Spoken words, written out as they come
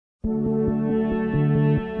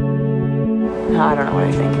I don't know what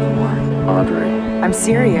I think anymore. Audrey. I'm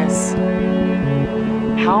serious.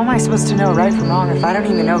 How am I supposed to know right from wrong if I don't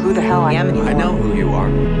even know who the hell I am anymore? I know who you are.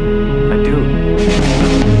 I do.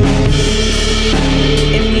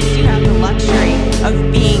 At least you have the luxury of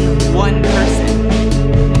being one person.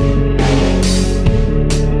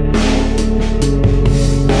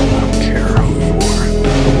 I don't care who you are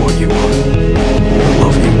or what you are. I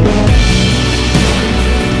love you.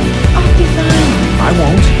 I'll be fine. I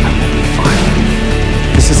won't be fine.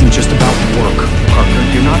 This isn't just about work, Parker.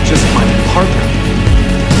 You're not just my partner.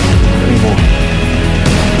 Not anymore.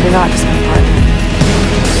 You're not just my partner.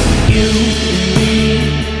 You and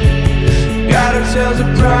me got ourselves a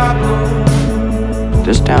problem.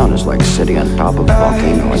 This town is like sitting on top of a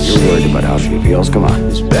volcano and you're worried about how she feels. Come on.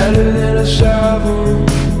 It's better than a shovel.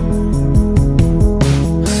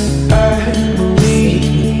 I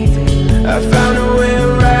believe I found a way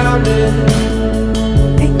around it.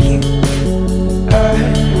 Thank you. I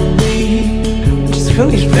believe Just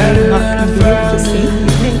really it's better not than I gonna be able to found see it.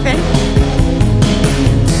 anything.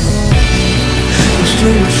 There's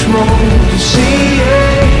too much more to see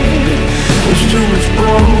it. There's too much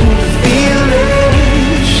more to feel it.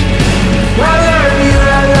 I love you,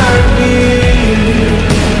 I love you.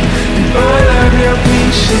 And all of your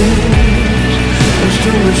pieces. There's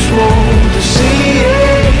too much more to see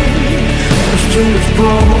it. There's too much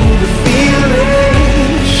more to feel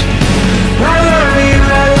it. I love you,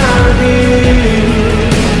 I love you.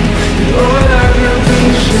 And all of your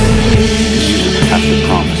pieces. You have to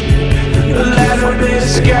promise me. You The letter been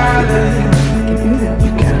scarlet.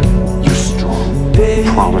 You can. You're strong.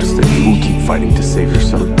 Promise that you will keep fighting to save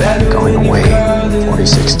yourself. Going away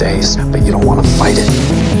 46 days, but you don't want to fight it.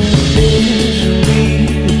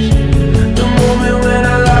 The moment when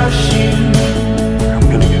I lost you, I'm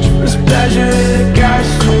gonna get you back. pleasure.